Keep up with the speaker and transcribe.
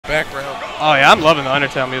background. Oh, yeah, I'm loving the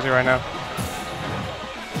Undertale music right now.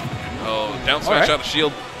 Oh, down smash out of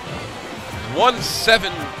shield.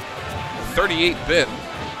 1-7-38-bit.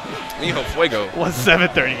 Mijo Fuego.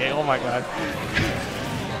 1-7-38. Oh, my God.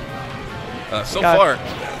 So far,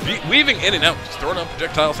 weaving in and out, just throwing out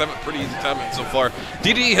projectiles, having a pretty easy time of it so far.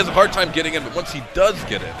 Dedede has a hard time getting in, but once he does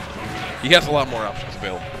get in, he has a lot more options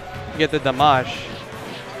available. Get the damage.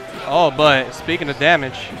 Oh, but speaking of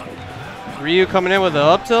damage, Ryu coming in with the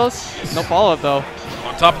up tilts. No follow-up, though.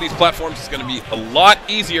 On top of these platforms, it's going to be a lot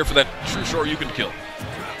easier for that true shore you can kill.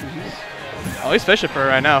 Oh, he's fishing for it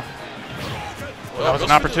right now. Well, that was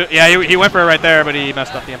an opportunity. Yeah, he went for it right there, but he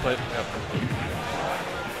messed up the input. Yep.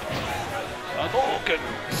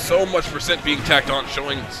 So much percent being tacked on,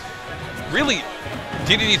 showing really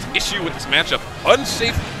Dedede's issue with this matchup.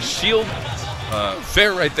 Unsafe shield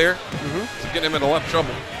fair right there. To get him in a lot of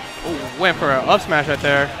trouble. Ooh, went for an up smash right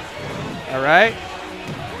there. All right.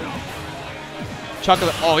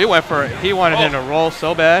 Chocolate. Oh, he went for it. He wanted him to roll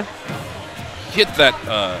so bad. Hit that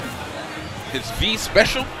his V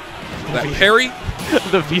special, that parry.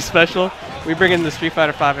 The V special. We bring in the Street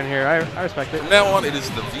Fighter 5 in here. I respect it. From now on, it is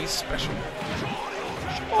the V special.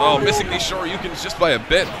 Oh, missing these Shoryukens just by a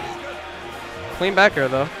bit. Clean back air,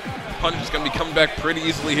 though. Punch is going to be coming back pretty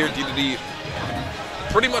easily here. Dedede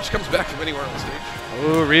pretty much comes back from anywhere on the stage.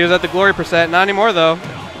 Ooh, Ryu's at the glory percent. Not anymore, though.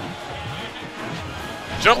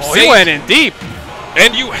 Jump he went in deep.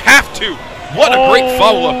 And you have to. What a great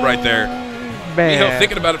follow-up right there. Man. Mijo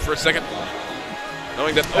thinking about it for a second.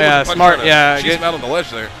 Knowing that yeah, smart. Yeah, cheese him out on the ledge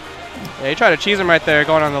there. Yeah, he tried to cheese him right there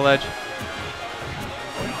going on the ledge.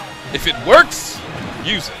 If it works,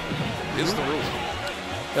 use it. Is the rule.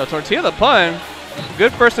 Yo, TortillaThePun.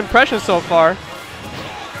 Good first impression so far.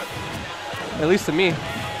 At least to me.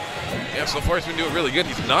 Yeah, so far he's been doing really good.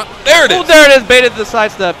 He's not. There it is. Oh, there it is. Baited the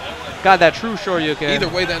sidestep. Got that true Shoryuken. Either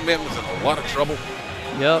way, that man was in a lot of trouble.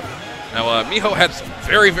 Yep. Now, Mijo had some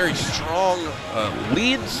very, very strong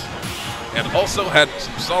leads and also had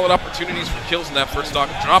some solid opportunities for kills in that first stock.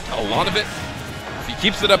 Dropped a lot of it. If he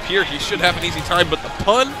keeps it up here, he should have an easy time. But the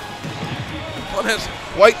pun has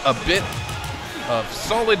quite a bit of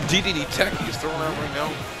solid Dedede tech he's throwing out right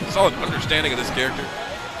now. Solid understanding of this character.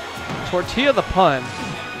 TortillaThePun.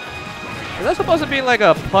 Is that supposed to be like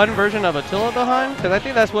a pun version of Attila the Hun? Because I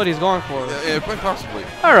think that's what he's going for. Yeah, quite possibly.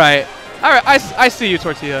 All right. All right. I see you,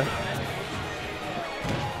 Tortilla.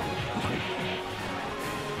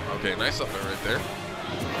 Okay, nice up there right there.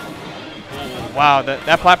 Wow,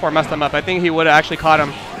 that platform messed him up. I think he would have actually caught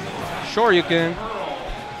him. Sure, you can.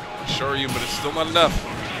 Sure you, but it's still not enough.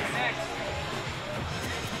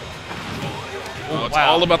 Oh, it's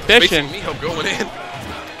all about the spacing. Mijo going in.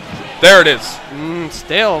 There it is.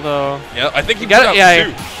 Stale though. Yeah, I think he got it.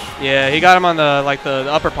 Yeah, he got him on the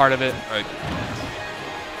the upper part of it. Right.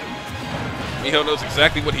 Mijo knows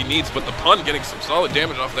exactly what he needs, but the pun getting some solid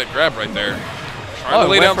damage off that grab right there. Trying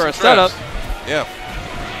to lay down for a traps. setup. Yeah.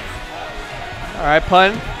 All right,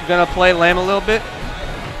 pun. Gonna play lame a little bit.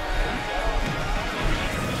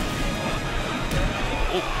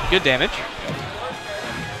 Ooh, good damage.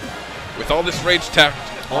 With all this rage tapped.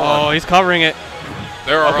 Oh, he's covering it.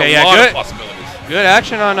 There are a lot of possibilities. Good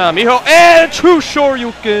action on Mijo and true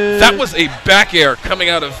Shoryuken. That was a back air coming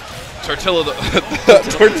out of Tortilla.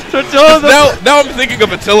 Now I'm thinking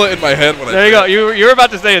of Attila in my head when there you go. You were about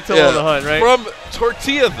to say Attila the Hun, right? From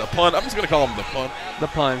TortillaThePun. I'm just gonna call him the pun. The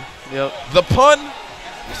pun. Yep. The pun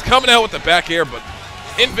was coming out with the back air, but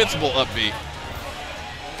invincible up B.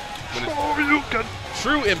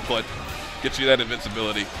 True input gets you that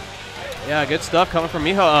invincibility. Yeah, good stuff coming from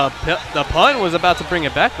Mijo. The pun was about to bring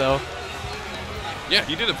it back, though. Yeah,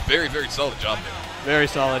 he did a very, very solid job there. Very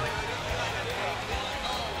solid.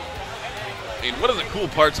 I mean, one of the cool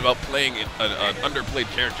parts about playing an underplayed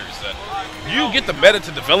character is that you get the meta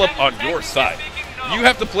to develop on your side. You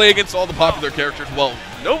have to play against all the popular characters. Well,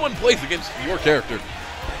 no one plays against your character.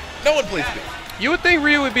 No one plays against. You would think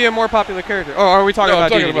Ryu would be a more popular character. Or are we talking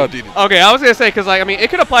about Dedede? I'm talking about Dedede. Okay, I was going to say, because, like, I mean, it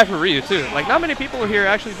could apply for Ryu, too. Like, not many people here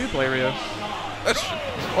actually do play Ryu. That's true.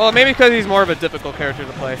 Well, maybe because he's more of a difficult character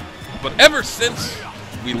to play. But ever since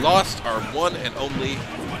we lost our one and only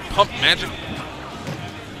Pump Magic,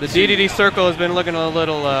 the Dedede circle has been looking a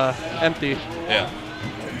little empty. Yeah.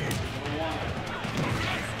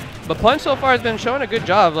 But Pun so far has been showing a good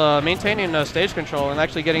job maintaining stage control and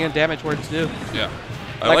actually getting in damage where it's due. Yeah.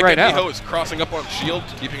 I like right that now. Mijo is crossing up on shield,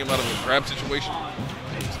 keeping him out of a grab situation.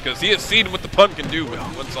 Because he has seen what the pun can do with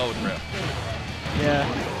one solid grab. Yeah.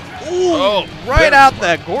 Ooh, right out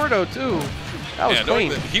that Gordo, too. That was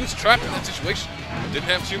clean. He was trapped in that situation. Didn't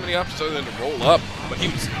have too many options other than to roll up, but he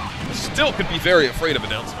was still could be very afraid of a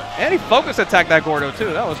down smash. And he focus attacked that Gordo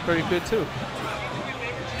too. That was pretty good too.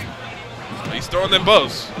 He's throwing them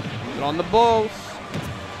bows. Get on the bows.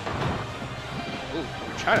 Ooh,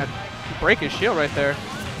 trying to break his shield right there.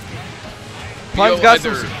 Pun's got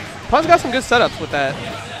some good setups with that.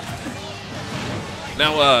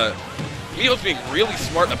 Now, Mijo's being really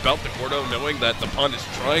smart about the Gordo, knowing that the Pun is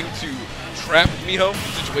trying to trap Mijo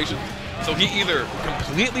in situations. So he either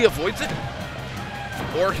completely avoids it,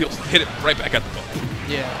 or he'll hit it right back at the ball.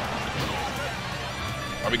 Yeah.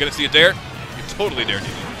 Are we going to see a dare? You totally dared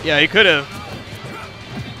Dedede. Yeah, he could have.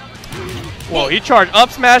 Whoa, he charged up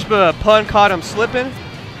smash, but a Pun caught him slipping.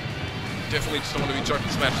 Definitely just don't want to be charging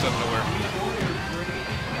smash out of nowhere.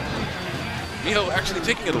 Mijo actually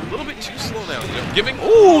taking it a little bit too slow now. You know, giving.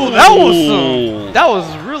 Ooh, that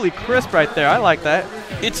was really crisp right there. I like that.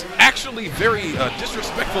 It's actually very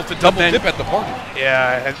disrespectful to double dip at the party.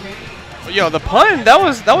 Yeah. Yo, the Pun, that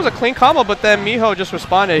was a clean combo, but then Mijo just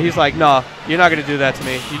responded. He's like, nah, you're not going to do that to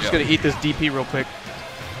me. You're just going to eat this DP real quick.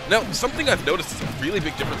 Now, something I've noticed is a really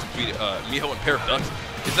big difference between Mijo and Pair of Ducks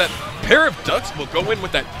is that Pair of Ducks will go in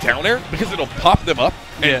with that down air because it'll pop them up.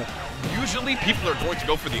 And usually people are going to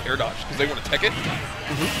go for the air dodge because they want to tech it.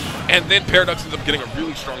 And then Pair of Ducks ends up getting a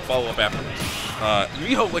really strong follow-up afterwards.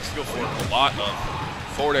 Mijo likes to go for a lot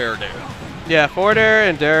of forward air dare. Yeah, forward air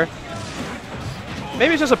and dare.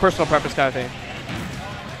 Maybe it's just a personal preference kind of thing.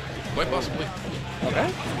 Quite possibly.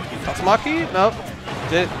 Okay. Tatsumaki? Nope.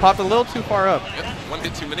 Popped a little too far up. Yep, one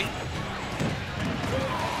hit too many.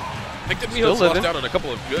 I think that Mijo's lost out on a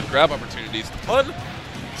couple of good grab opportunities. The Pun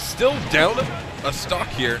still down a stock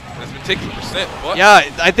here. Has been taking percent. But yeah,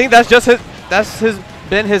 I think that's just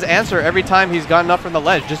been his answer every time he's gotten up from the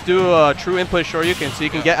ledge. Just do a true input Shoryuken so you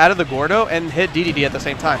can get out of the Gordo and hit Dedede at the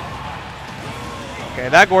same time. Okay,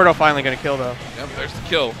 that Gordo finally gonna kill though. Yep, there's the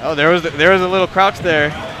kill. Oh, there was a little crouch there.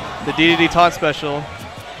 The Dedede taunt special.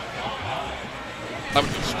 I would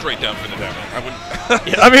go straight down for the down. I wouldn't.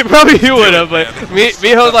 Yeah, I mean, probably he would have, but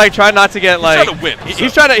Mijo's like trying not to get like.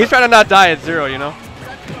 He's trying to win. He's trying to not die at 0, you know.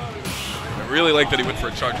 I really like that he went for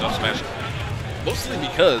a charged up smash, mostly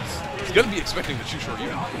because he's gonna be expecting the true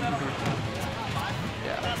Shoryuken.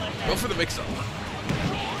 Yeah. Go for the mix-up.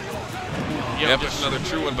 Yep, there's another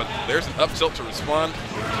true one, but there's an up tilt to respond.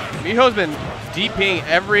 Mijo's been DPing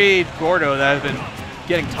every Gordo that has been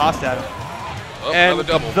getting tossed at him. Oh, and another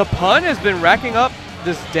double. The Pun has been racking up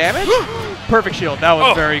this damage. Perfect shield. That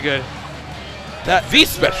was very good. That V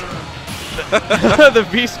special. The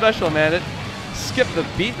V special, man. It skipped the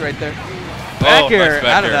beat right there. Back air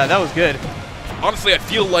out of that. That was good. Honestly, I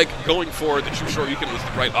feel like going for the true Shoryuken was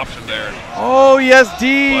the right option there. Oh, yes,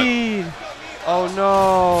 D. Oh,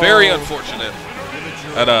 no. Very unfortunate.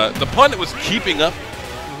 And the Pun was keeping up.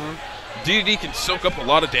 Dedede can soak up a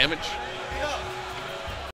lot of damage.